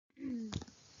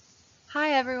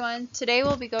Hi everyone, today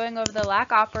we'll be going over the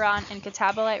lac operon and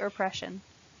catabolite repression.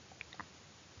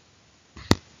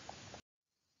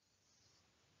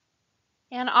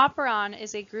 An operon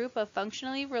is a group of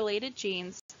functionally related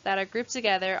genes that are grouped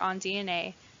together on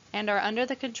DNA and are under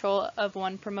the control of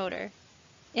one promoter.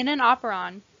 In an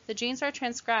operon, the genes are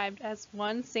transcribed as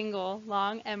one single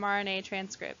long mRNA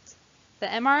transcript. The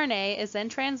mRNA is then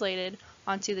translated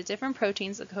onto the different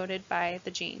proteins encoded by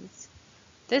the genes.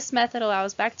 This method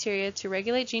allows bacteria to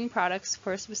regulate gene products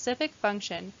for a specific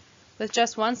function with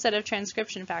just one set of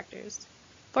transcription factors.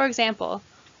 For example,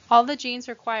 all the genes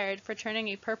required for turning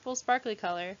a purple sparkly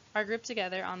color are grouped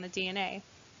together on the DNA.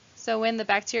 So when the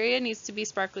bacteria needs to be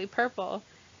sparkly purple,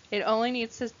 it only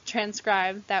needs to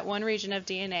transcribe that one region of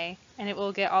DNA and it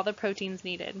will get all the proteins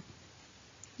needed.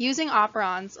 Using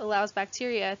operons allows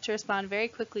bacteria to respond very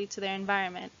quickly to their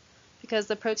environment, because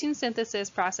the protein synthesis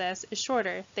process is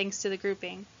shorter thanks to the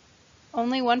grouping.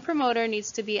 Only one promoter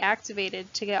needs to be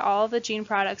activated to get all of the gene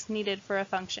products needed for a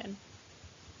function.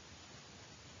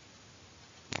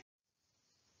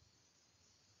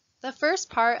 The first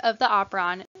part of the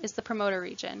operon is the promoter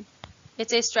region.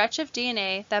 It's a stretch of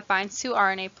DNA that binds to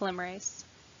RNA polymerase.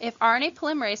 If RNA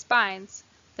polymerase binds,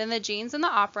 then the genes in the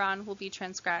operon will be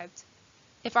transcribed.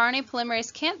 If RNA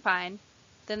polymerase can't bind,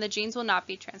 then the genes will not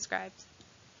be transcribed.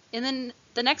 And then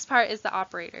the next part is the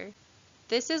operator.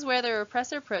 This is where the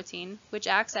repressor protein, which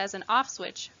acts as an off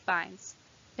switch, binds.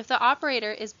 If the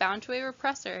operator is bound to a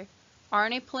repressor,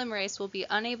 RNA polymerase will be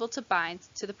unable to bind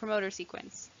to the promoter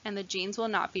sequence, and the genes will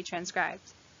not be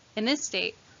transcribed. In this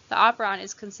state, the operon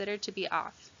is considered to be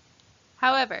off.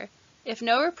 However, if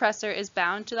no repressor is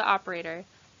bound to the operator,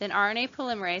 then RNA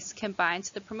polymerase can bind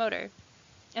to the promoter,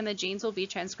 and the genes will be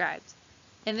transcribed.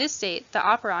 In this state, the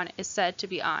operon is said to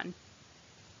be on.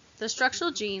 The structural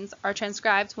genes are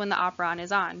transcribed when the operon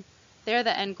is on. They are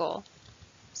the end goal.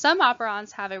 Some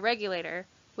operons have a regulator,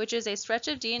 which is a stretch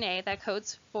of DNA that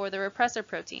codes for the repressor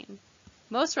protein.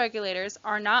 Most regulators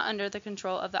are not under the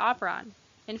control of the operon.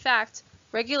 In fact,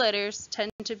 regulators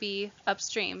tend to be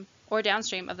upstream or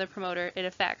downstream of the promoter it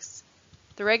affects.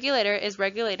 The regulator is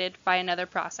regulated by another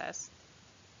process.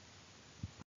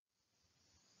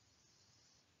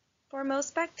 For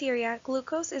most bacteria,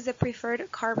 glucose is the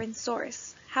preferred carbon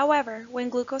source. However, when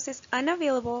glucose is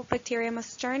unavailable, bacteria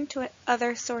must turn to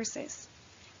other sources.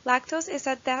 Lactose is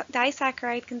a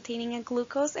disaccharide containing a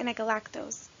glucose and a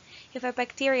galactose. If a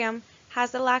bacterium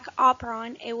has the lac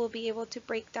operon, it will be able to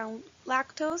break down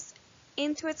lactose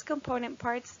into its component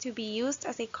parts to be used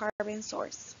as a carbon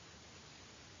source.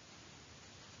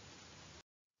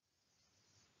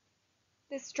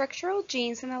 The structural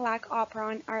genes in the lac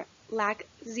operon are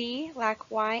LAC-Z,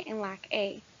 LAC-Y, and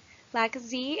LAC-A.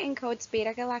 LAC-Z encodes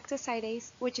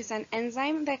beta-galactosidase, which is an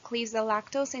enzyme that cleaves the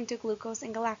lactose into glucose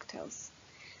and galactose.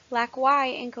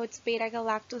 LAC-Y encodes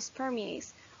beta-galactose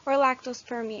permease, or lactose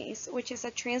permease, which is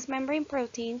a transmembrane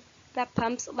protein that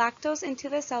pumps lactose into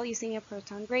the cell using a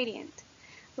proton gradient.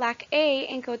 LAC-A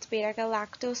encodes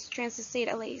beta-galactose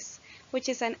transacetylase, which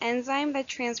is an enzyme that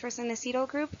transfers an acetyl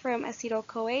group from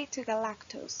acetyl-CoA to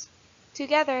galactose.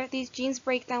 Together, these genes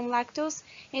break down lactose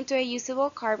into a usable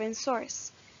carbon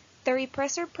source. The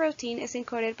repressor protein is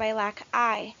encoded by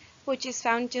LAC-I, which is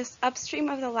found just upstream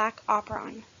of the lac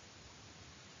operon.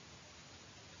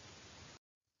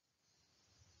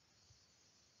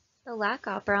 The lac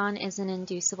operon is an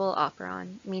inducible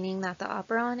operon, meaning that the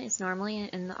operon is normally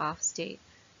in the off state,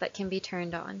 but can be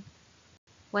turned on.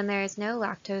 When there is no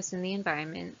lactose in the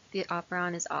environment, the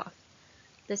operon is off.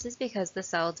 This is because the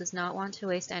cell does not want to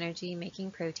waste energy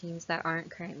making proteins that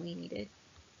aren't currently needed.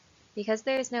 Because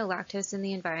there is no lactose in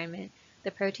the environment,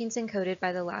 the proteins encoded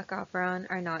by the lac operon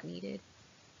are not needed.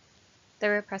 The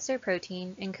repressor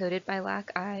protein, encoded by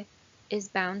LAC-I, is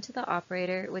bound to the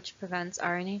operator, which prevents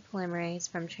RNA polymerase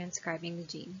from transcribing the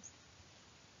genes.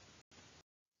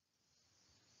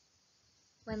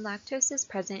 When lactose is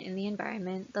present in the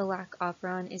environment, the lac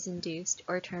operon is induced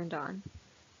or turned on.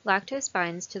 Lactose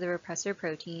binds to the repressor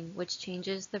protein, which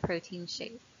changes the protein's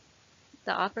shape.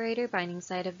 The operator binding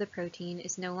site of the protein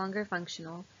is no longer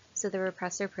functional, so the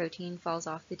repressor protein falls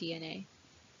off the DNA.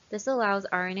 This allows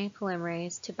RNA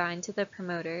polymerase to bind to the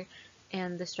promoter,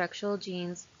 and the structural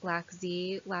genes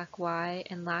LAC-Z, LAC-Y,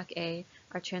 and LAC-A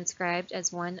are transcribed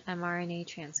as one mRNA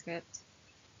transcript.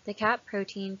 The cap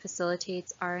protein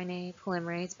facilitates RNA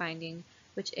polymerase binding,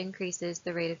 which increases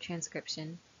the rate of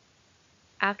transcription.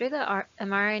 After the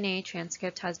mRNA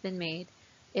transcript has been made,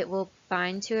 it will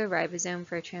bind to a ribosome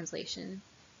for translation.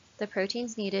 The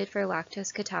proteins needed for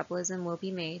lactose catabolism will be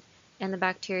made, and the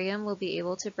bacterium will be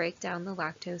able to break down the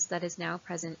lactose that is now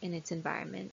present in its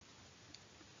environment.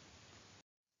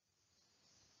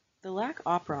 The lac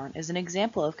operon is an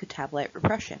example of catabolite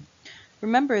repression.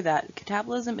 Remember that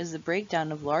catabolism is the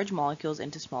breakdown of large molecules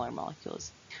into smaller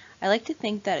molecules. I like to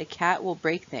think that a cat will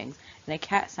break things, and a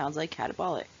cat sounds like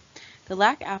catabolic. The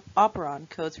lac operon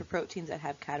codes for proteins that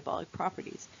have catabolic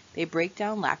properties. They break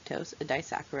down lactose, a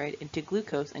disaccharide, into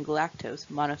glucose and galactose,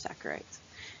 monosaccharides.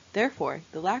 Therefore,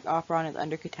 the lac operon is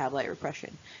under catabolite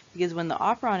repression, because when the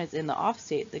operon is in the off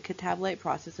state, the catabolite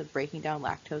process of breaking down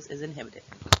lactose is inhibited.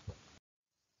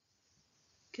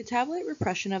 Catabolite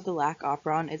repression of the lac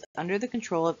operon is under the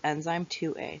control of enzyme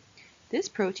 2A. This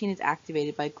protein is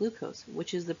activated by glucose,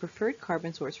 which is the preferred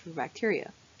carbon source for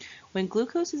bacteria. When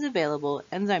glucose is available,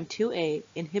 enzyme 2A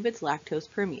inhibits lactose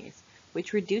permease,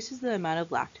 which reduces the amount of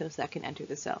lactose that can enter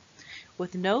the cell.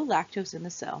 With no lactose in the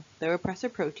cell, the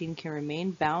repressor protein can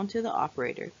remain bound to the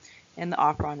operator, and the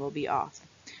operon will be off.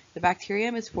 The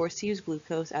bacterium is forced to use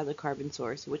glucose as a carbon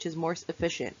source, which is more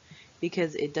efficient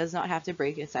because it does not have to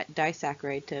break a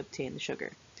disaccharide to obtain the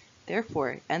sugar.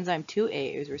 Therefore, enzyme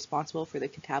 2A is responsible for the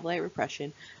catabolite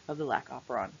repression of the lac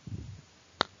operon.